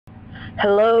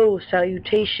Hello,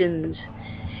 salutations.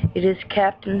 It is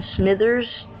Captain Smithers,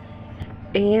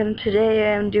 and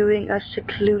today I am doing a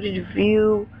secluded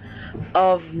view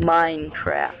of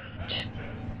Minecraft.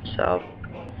 So,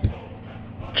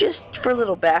 just for a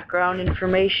little background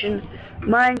information,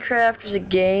 Minecraft is a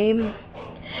game,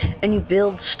 and you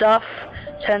build stuff,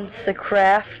 hence the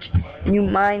craft, and you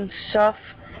mine stuff,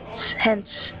 hence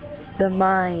the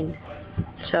mine.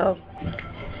 So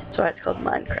that's called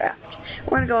Minecraft.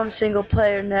 We're gonna go on single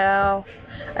player now.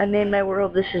 I named my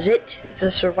world This Is It.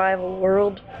 It's a survival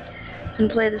world. And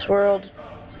play this world.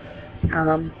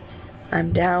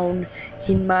 I'm down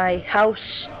in my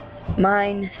house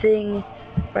mine thing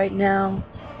right now.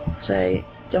 So I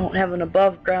don't have an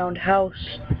above ground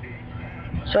house.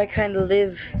 So I kinda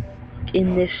live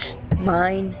in this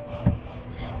mine.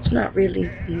 It's not really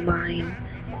mine.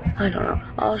 I don't know.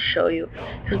 I'll show you.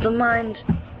 Because the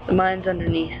mine's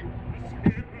underneath.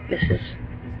 This is,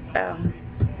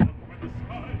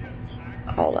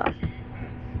 hold on.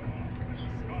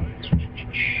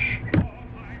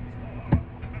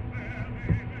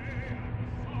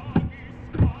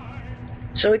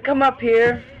 So we come up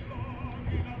here,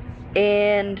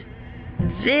 and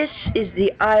this is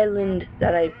the island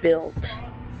that I built.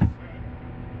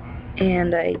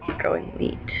 And I'm growing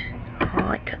wheat. Oh,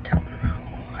 I cut down the wrong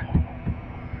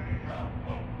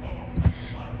one.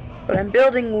 But I'm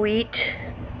building wheat.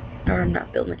 Or I'm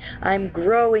not building. I'm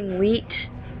growing wheat,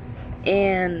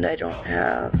 and I don't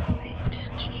have wheat.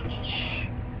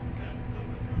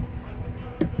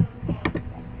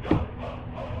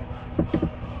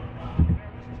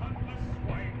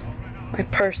 My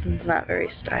person's not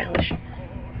very stylish,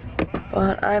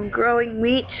 but I'm growing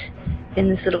wheat in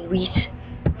this little wheat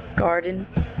garden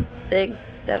thing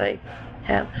that I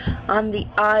have on the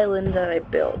island that I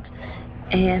built,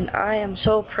 and I am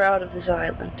so proud of this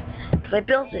island. I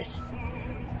built it.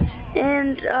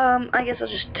 And, I guess I'll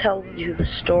just tell you the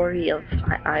story of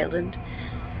my island.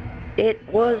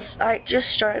 I just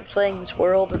started playing this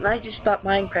world, and I just bought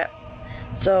Minecraft.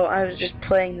 So I was just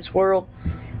playing this world,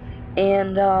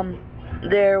 and,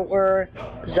 there were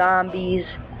zombies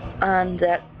on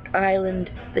that island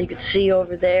that you could see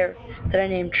over there, that I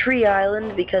named Tree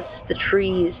Island, because the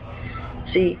trees,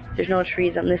 see, there's no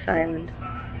trees on this island,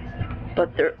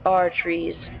 but there are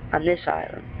trees on this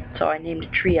island. So I named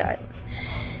it Tree Island.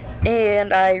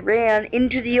 And I ran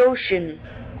into the ocean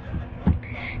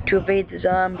to evade the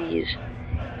zombies.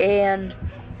 And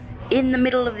in the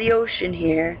middle of the ocean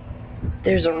here,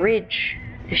 there's a ridge.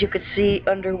 If you could see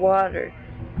underwater,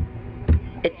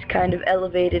 it's kind of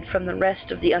elevated from the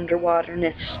rest of the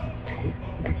underwaterness.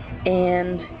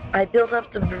 And I built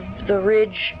up the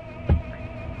ridge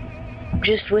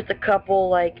just with a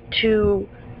couple, two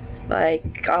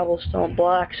cobblestone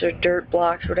blocks or dirt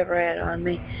blocks, whatever I had on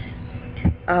me.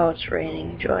 Oh, it's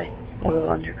raining. Joy. We'll go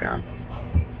underground.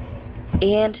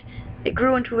 And it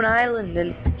grew into an island,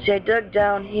 and see, I dug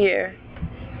down here,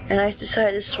 and I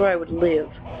decided this is where I would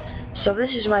live. So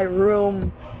this is my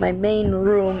room, my main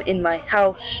room in my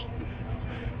house,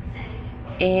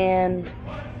 and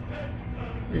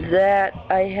that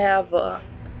I have a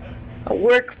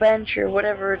workbench or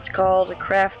whatever it's called, a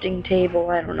crafting table,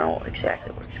 I don't know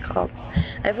exactly what it's called.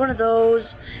 I have one of those,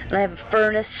 and I have a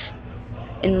furnace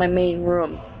in my main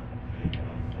room.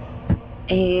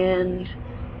 And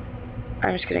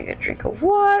I'm just gonna get a drink of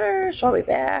water, so I'll be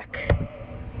back.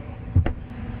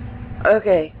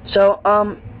 Okay, so,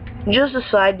 just a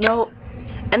side note,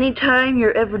 anytime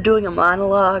you're ever doing a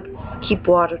monologue, keep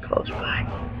water close by.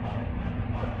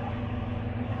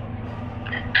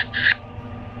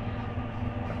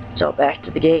 So back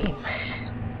to the game.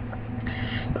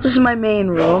 This is my main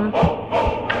room,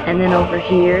 and then over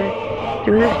here,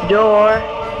 through this door,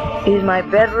 is my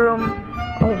bedroom,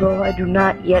 although I do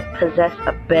not yet possess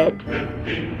a bed.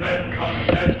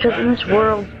 Because in this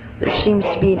world, there seems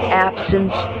to be an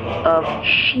absence of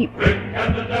sheep.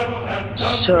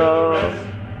 So,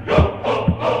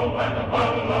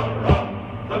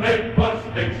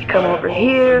 you come over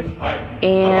here,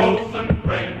 and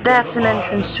that's an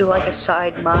entrance to a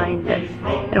side mine that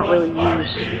I don't really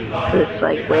use this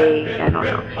way, I don't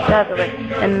know. That's the way.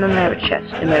 And then I have a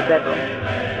chest in my bedroom.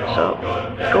 So,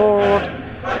 gold,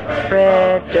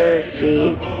 red, dirt,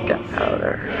 seed,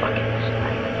 gunpowder, buckets.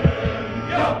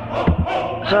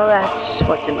 So that's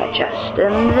what's in my chest.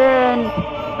 And then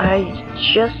I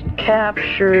just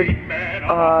captured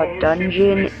a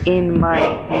dungeon in my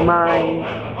mine.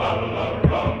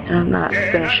 And I'm not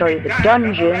going to show you the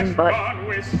dungeon, but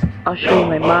I'll show you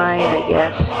my mine, I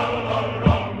guess.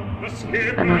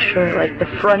 and I'll show you like the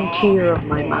frontier of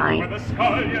my mind,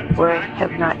 where I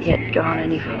have not yet gone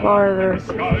any farther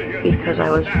because I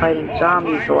was fighting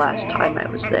zombies the last time I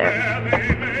was there.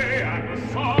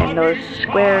 And those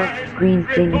square green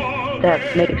things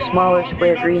that make smaller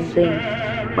square green things,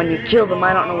 when you kill them,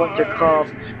 I don't know what they're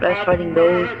called, but I was fighting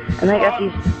those, and I got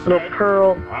these little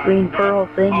green pearl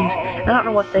things. I don't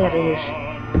know what that is,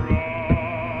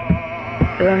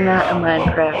 because I'm not a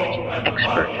Minecraft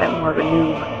expert, I'm more of a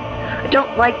noob. I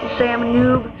don't like to say I'm a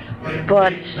noob,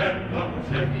 but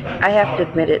I have to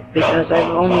admit it, because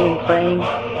I've only been playing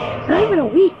not even a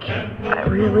week. I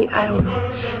don't know.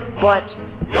 But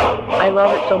I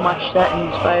love it so much that it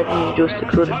inspired me to do a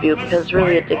secluded view, because it's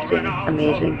really addicting,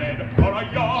 amazing.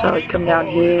 So I come down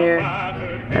here,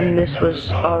 and this was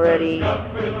already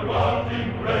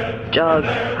dug.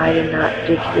 I did not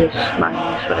dig this, mine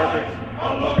this, whatever.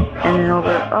 And then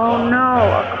over, oh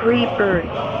no, a creeper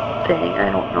thing,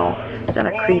 I don't know. It's not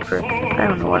a creeper, I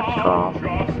don't know what it's called.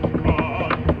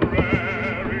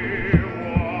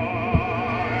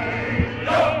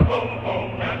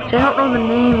 See, I don't know the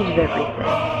names of everything,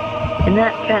 and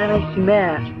that kind of makes me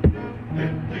mad.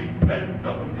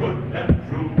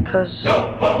 Because,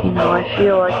 you know, I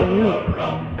feel like a noob.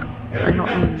 I don't know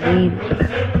the names of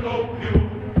it.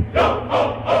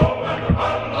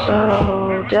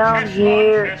 So, down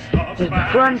here is the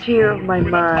frontier of my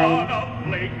mind,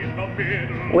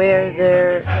 where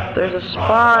there's a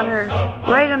spawner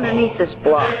right underneath this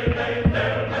block.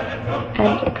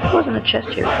 And there wasn't a chest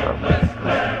here before.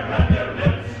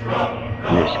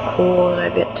 And there's coal that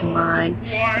I've yet to mine.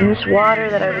 And this water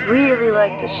that I would really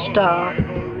like to stop.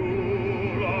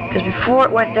 Because before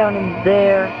it went down in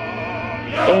there,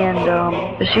 and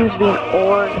there seems to be an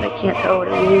ore that I can't tell what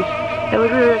it is. I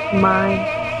would really like to mine,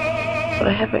 but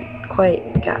I haven't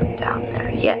quite gotten down there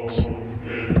yet.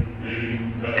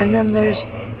 And then there's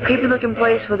a creepy looking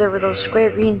place where there were those square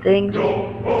green things.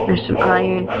 There's some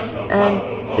iron, and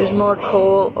there's more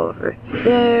coal over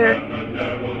there.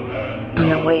 And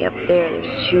then way up there, there's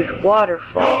this huge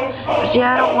waterfall. But see,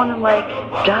 I don't want to, like,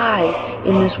 die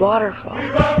in this waterfall.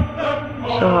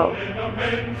 So,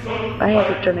 I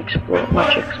haven't done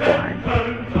much exploring.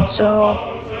 So,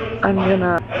 I'm going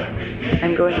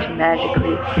to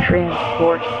magically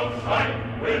transport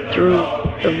through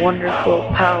the wonderful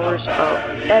powers of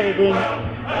editing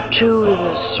to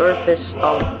the surface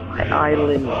of my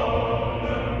island.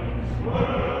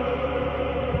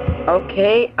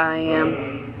 Okay, I am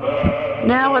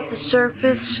now at the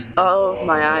surface of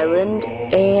my island,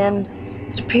 and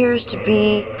it appears to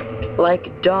be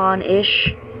like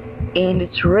dawn-ish, and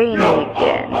it's raining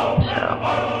again, so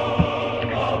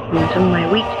and some of my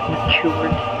wheat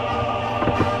matured.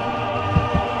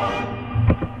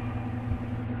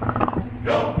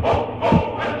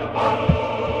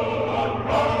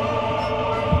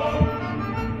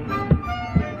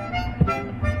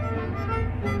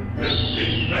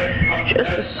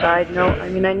 Just a side note, I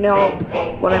mean, I know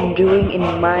what I'm doing in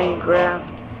Minecraft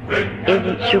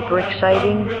isn't super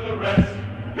exciting.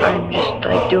 I'm just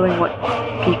like doing what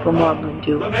people normally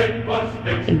do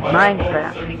in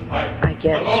Minecraft, I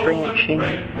guess, ranching,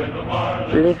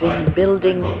 living,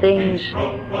 building things,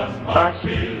 us.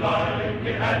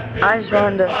 I just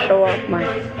wanted to show off my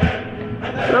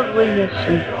loveliness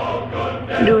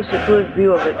and do a secluded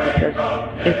view of it because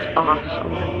it's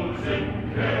awesome.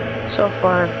 So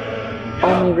far,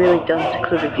 I've only really done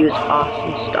secluded views of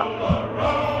awesome stuff.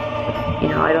 You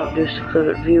know, I don't do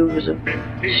secluded views of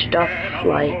stuff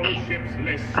like,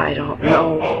 I don't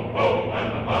know,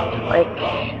 like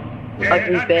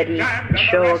Ugly Betty,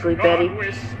 show Ugly Betty.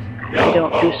 I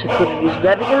don't do secluded views of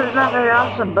that because it's not very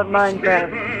awesome, but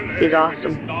Minecraft is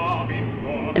awesome.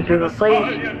 And for the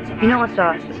place, you know what's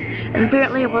awesome. And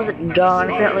apparently it wasn't dawn,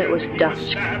 apparently it was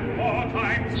dusk.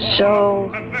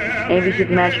 So, maybe through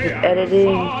the magic of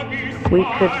editing, we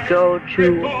could go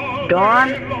to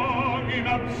dawn,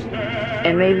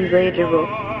 and maybe later we'll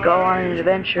go on an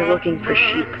adventure looking for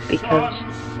sheep, because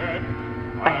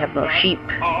I have no sheep,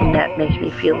 and that makes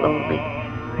me feel lonely.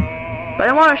 But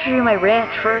I want to show you my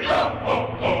ranch first,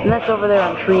 and that's over there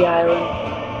on Tree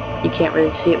Island. You can't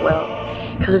really see it well,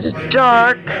 because it's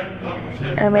dark.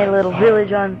 I made a little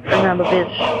village I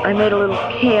made a little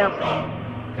camp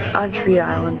on Tree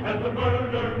Island,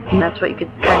 and that's what you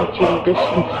could kind of see in the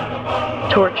distance,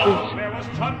 torches.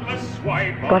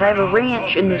 But I have a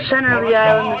ranch in the center of the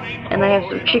island, and I have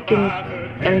some chickens,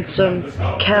 and some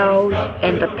cows,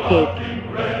 and a pig.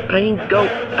 But I need not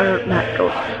goats,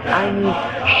 I need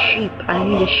sheep. I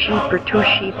need a sheep or 2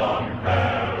 sheep.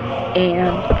 And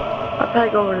I'll probably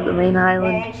go over to the main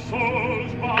island,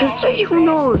 because who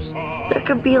knows? there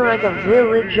could be like a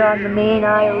village on the main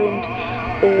island,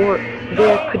 or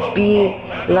there could be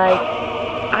like,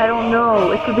 I don't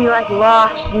know, it could be like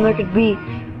Lost, and there could be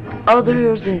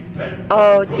others, and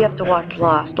oh, you have to watch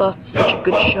Lost. Lost is such a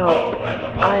good show.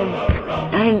 I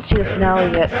didn't see the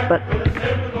finale yet, but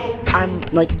I'm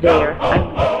like there.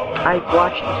 I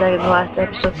watched the second to last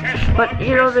episode, but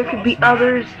you know, there could be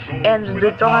others, and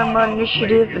the Dharma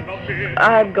Initiative, and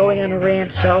I'm going on a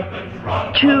rant, so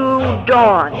to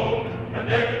Dawn.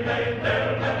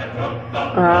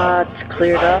 It's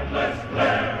cleared up,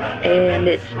 and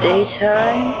it's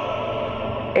daytime,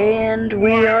 and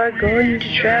we are going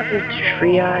to travel to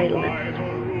Tree Island.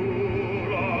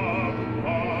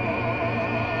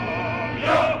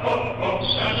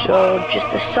 So, just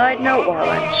a side note, while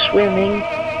I'm swimming,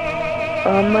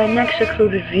 my next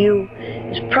Secluded View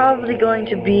is probably going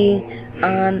to be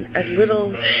on a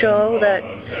little show that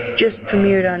just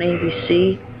premiered on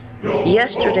ABC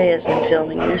yesterday as I'm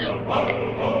filming this,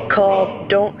 called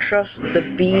Don't Trust the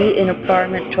Bee in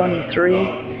Apartment 23,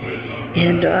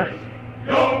 and the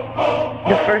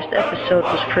first episode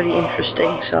was pretty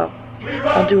interesting, so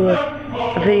I'll do a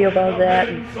video about that.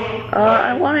 And,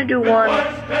 I want to do one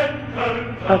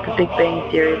about the Big Bang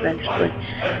Theory eventually,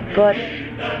 but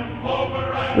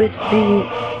with the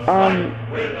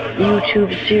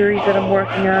YouTube series that I'm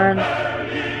working on,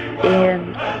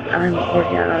 and I'm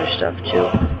working on other stuff too,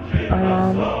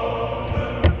 I'm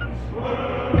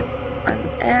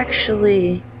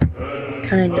actually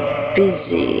kind of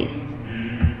busy.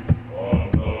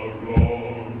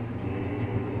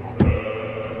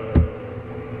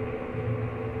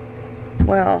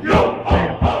 Well,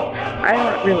 I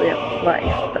don't really have a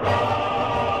life, but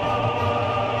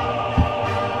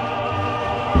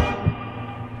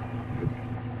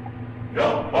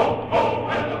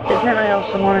and then I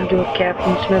also want to do a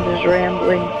Captain Smithers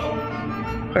rambling,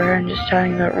 where I'm just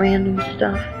talking about random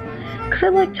stuff, because I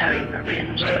like talking about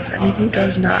random stuff. I mean, who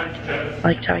does not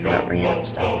like talking about random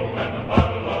stuff?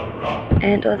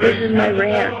 And this is my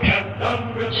ranch,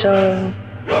 so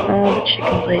all the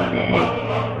chickens laid an egg.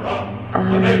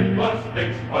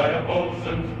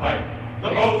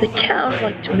 The cows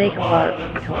like to make a lot of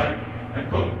milk.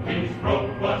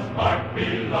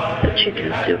 The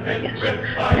chickens do, I guess.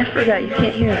 I forgot, you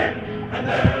can't hear that.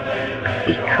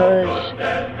 Because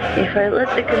if I let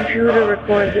the computer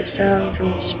record the sound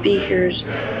from the speakers,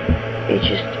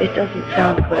 it doesn't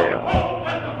sound good at all.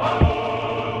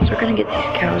 So we're gonna get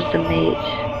these cows to mate.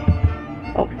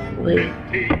 Hopefully.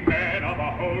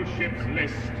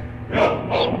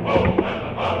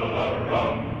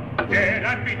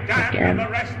 Again,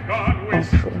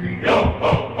 hopefully.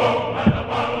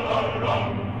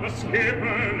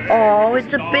 Oh,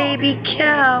 it's a baby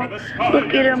cow.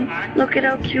 Look at him. Look at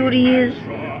how cute he is.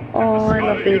 Oh, I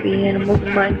love baby animals in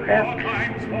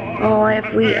Minecraft. Oh, I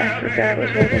have wheat. I forgot I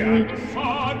was holding wheat.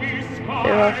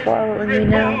 They're all following me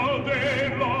now.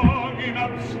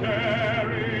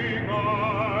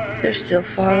 They're still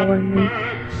following me.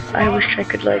 I wish I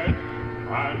could, like,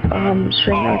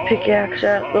 swing my pickaxe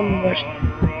at them, but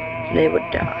they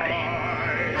would die.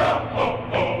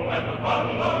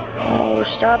 Oh,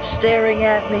 stop staring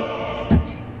at me.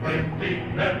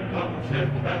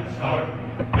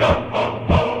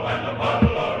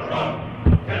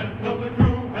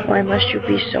 Why must you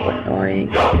be so annoying,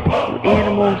 you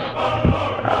animals?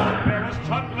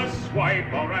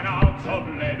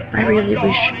 I really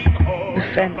wish the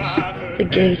fence, the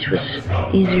gate was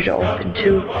easier to open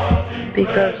too,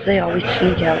 because they always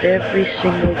sneak out every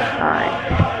single time.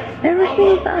 Every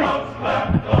single time.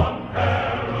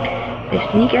 They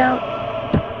sneak out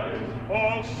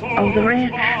of the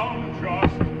ranch.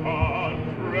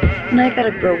 And I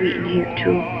gotta grow wheat in here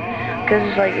too, because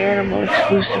it's like animal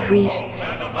exclusive wheat,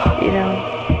 you know.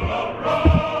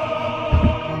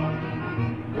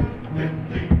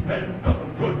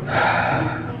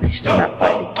 At least I'm not by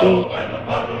the gate.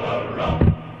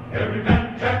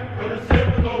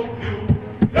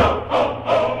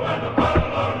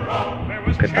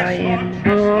 Goodbye,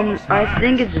 animal. I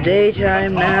think it's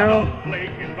daytime now,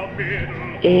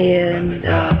 and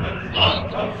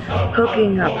just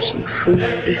cooking up some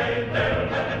food,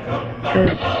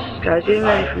 because guys, getting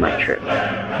ready for my trip. So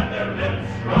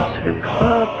I'm gonna go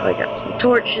up. I got some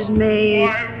torches made,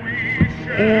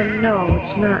 and no,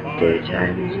 it's not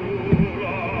daytime.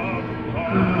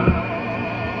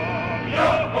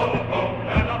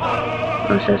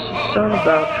 Unless that's the sun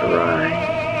about to rise.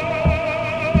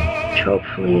 Which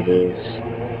hopefully it is.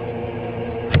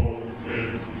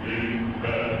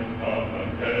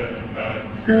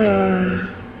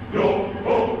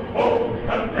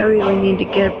 I really need to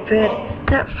get a bed.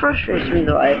 That frustrates me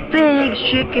though. I have pigs,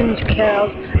 chickens,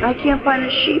 cows. I can't find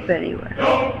a sheep anywhere.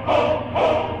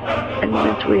 And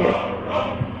it's weird.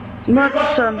 But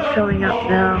the sun's coming up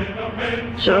now,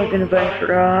 so we're gonna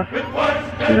venture off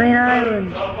to the main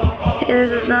island. Hey,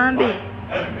 there's a zombie.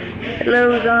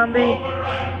 Hello, zombie.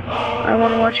 I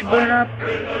wanna watch you burn up,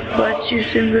 but you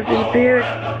seem to have disappeared.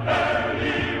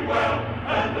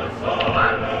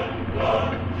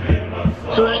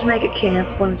 So we'll just make a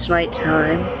camp when it's night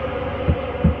time.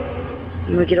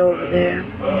 And we get over there.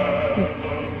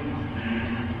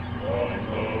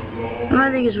 And I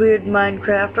think it's weird in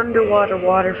Minecraft, underwater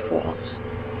waterfalls.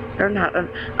 Or not,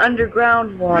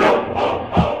 underground waterfalls.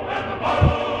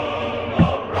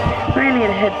 We're gonna get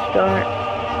a head start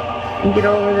and get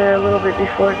over there a little bit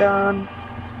before dawn.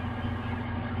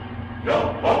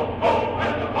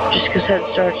 Just because head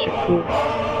starts are cool.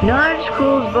 Not as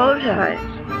cool as bow ties,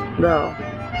 though.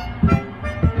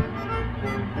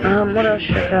 What else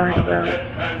should I talk about?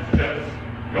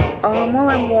 While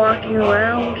I'm walking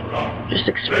around, just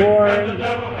exploring,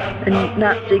 and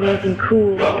not seeing anything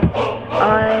cool,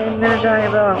 I'm gonna talk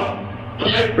about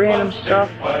just random stuff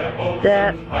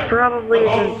that probably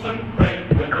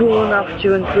isn't cool enough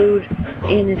to include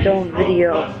in its own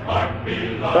video.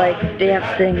 Like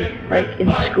dancing, like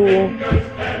in school.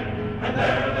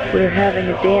 We're having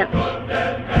a dance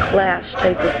class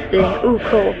type of thing. Ooh,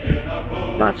 cold.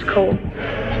 Lots cold.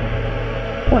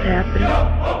 What happened?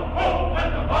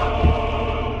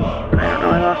 I don't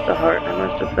know, I lost a heart. I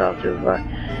must have fell too far.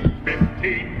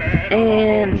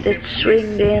 And it's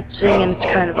swing dancing and it's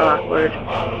kind of awkward.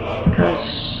 Because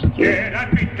you're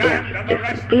dancing with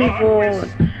different people and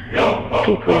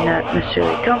people you're not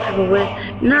necessarily comfortable with.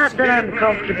 Not that I'm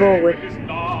comfortable with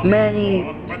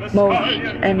most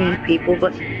any people,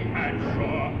 but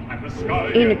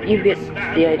even if you get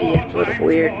the idea, it's a little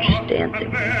weird just dancing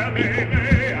with people.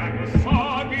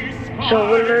 So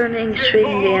we're learning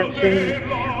swing dancing.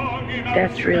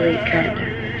 That's really kind of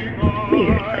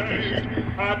weird, like I said.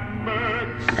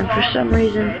 And for some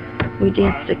reason, we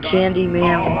dance the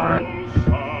Candyman a lot.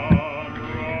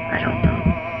 I don't know.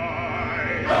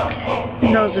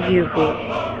 And those of you who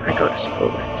I go to school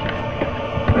with,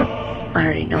 I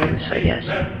already know this, I guess.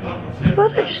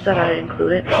 But I just thought I'd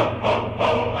include it.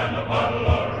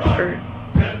 For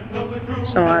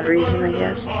some odd reason, I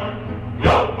guess.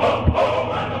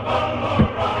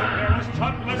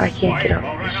 I can't get up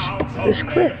this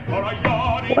cliff.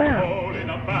 Wow.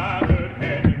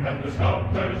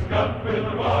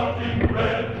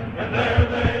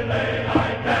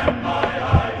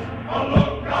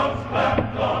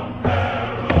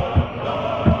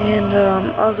 And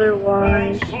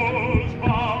otherwise,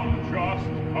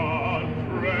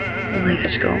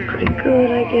 life's going pretty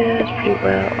good, I guess, pretty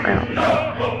well, I don't know.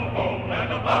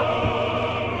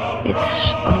 It's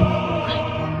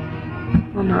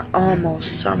well, not almost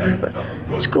summer, but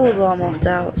school's almost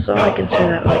out, so I consider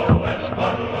that like almost summer,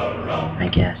 I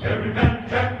guess. I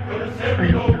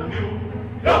don't know.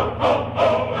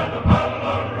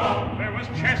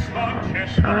 On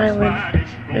this island,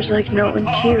 there's like no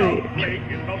interior.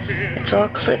 It's all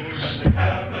cliffs.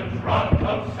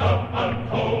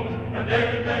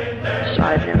 So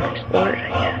I've never explored it, I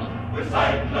guess.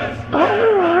 Oh,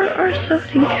 there are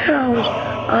 13 cows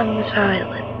on this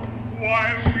island.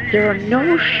 There are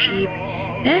no sheep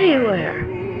anywhere.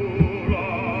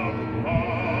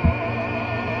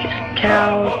 Just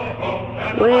cows.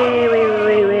 Way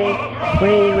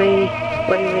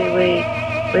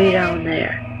down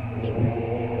there.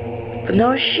 But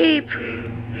no sheep.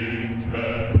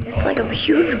 It's like a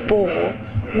huge bowl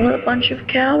with a bunch of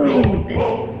cows in the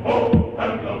middle.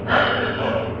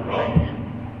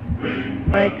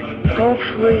 Like,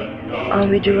 hopefully, I'll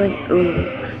be doing a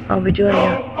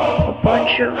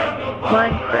bunch of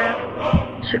Minecraft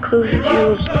Secluded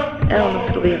Views. I don't know if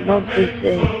it'll be a monthly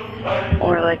thing,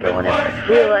 or like a whenever I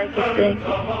feel like it thing.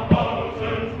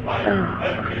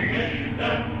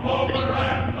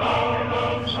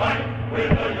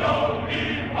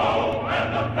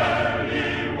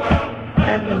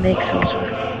 I'm gonna make some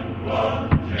sort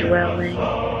of dwelling.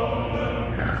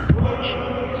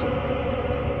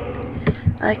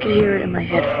 I could hear it in my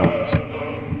headphones.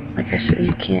 Like I said,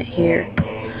 you can't hear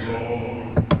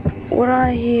what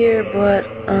I hear, but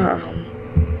I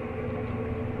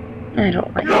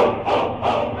don't like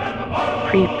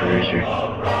creepers or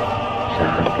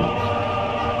zombies,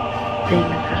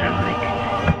 things that are like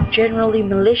generally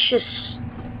malicious.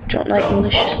 Don't like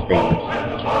malicious things.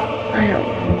 I don't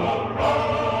know.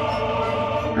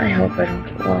 I hope I don't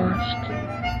get lost.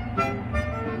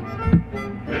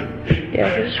 Yeah, I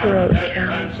guess we're all the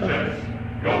cows on.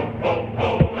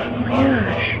 Oh my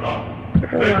gosh. They're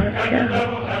have a lot of cows.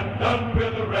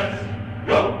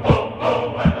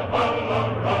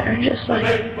 They're just like,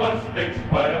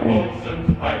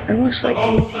 almost like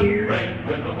meat here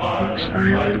on this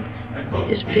island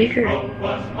is bigger.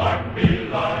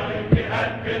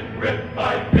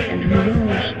 And who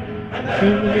knows,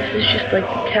 maybe this is just like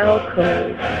the cow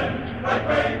cove.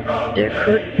 There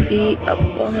could be a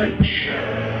bunch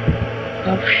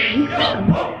of sheep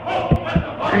somewhere.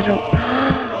 I don't...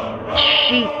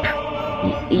 sheep!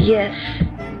 Yes.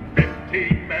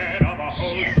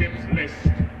 Yes.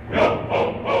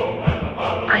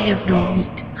 I have no meat.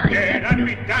 I have no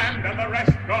meat.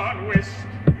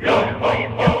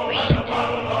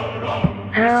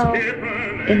 How,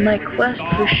 in my quest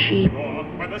for sheep,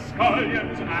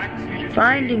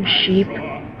 finding sheep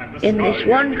in this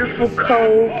wonderful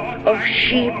cove of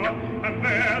sheep,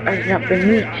 I did not bring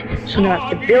meat, so now I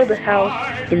have to build a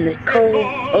house in the cove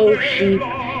of sheep,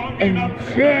 and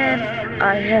then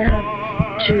I have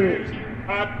to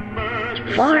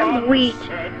farm wheat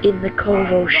in the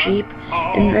cove of sheep,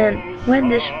 and then when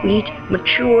this wheat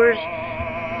matures,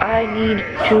 I need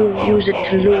to use it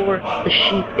to lure the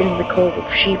sheep in the cove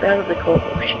of sheep out of the cove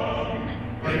of sheep.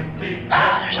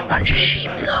 Ah, there's a bunch of sheep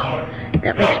though.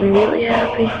 That makes me really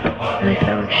happy that I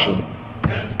found sheep.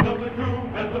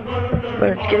 But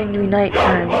it's getting to be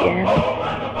nighttime again,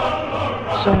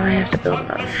 so I have to build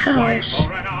another house,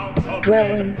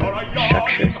 dwelling,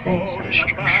 structure things.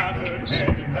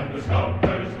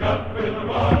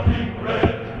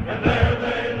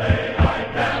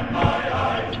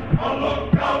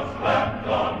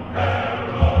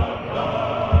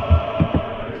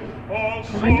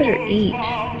 I better eat.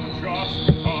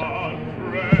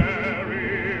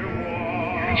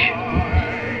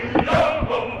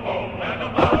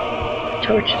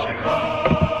 Torches are on.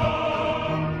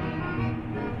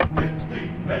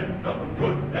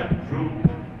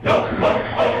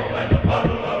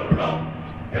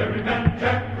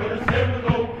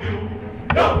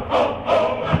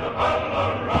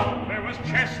 There was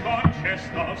chest on chest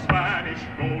of Spanish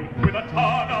gold, with a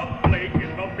ton of flake in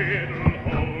the middle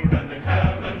hold, and the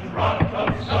cabin's rods of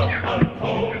stuff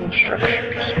untold.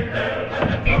 Structures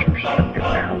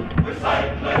underground.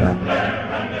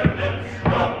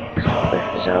 Cliff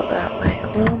is out that way.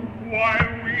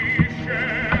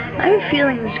 I have a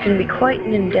feeling this is going to be quite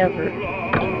an endeavor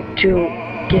to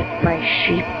get my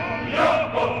sheep.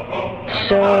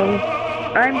 So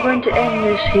I'm going to end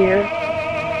this here,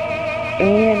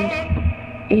 and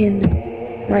in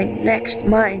my next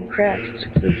Minecraft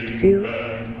Secluded View,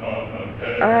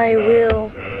 I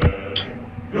will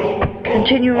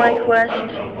continue my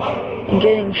quest in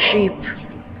getting sheep.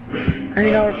 I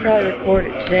mean, I'll probably record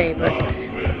it today, but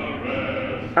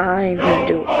I'm gonna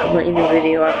do a completely new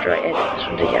video after I edit this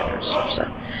one together. So,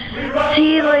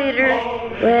 see you later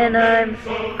when I'm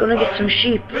gonna get some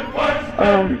sheep.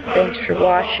 Thanks for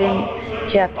watching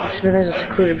Captain Smithers'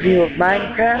 Secluded View of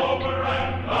Minecraft.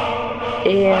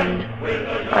 And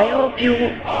I hope you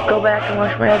go back and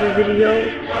watch my other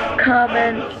videos.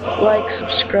 Comment, like,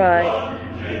 subscribe.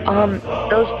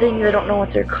 Those things I don't know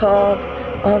what they're called.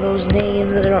 All those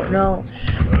names that I don't know.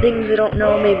 Things I don't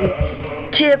know, maybe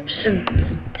tips and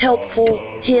helpful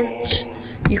hints.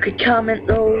 You could comment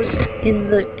those in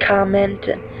the comment.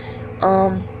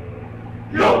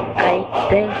 I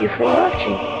thank you for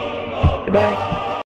watching. Goodbye.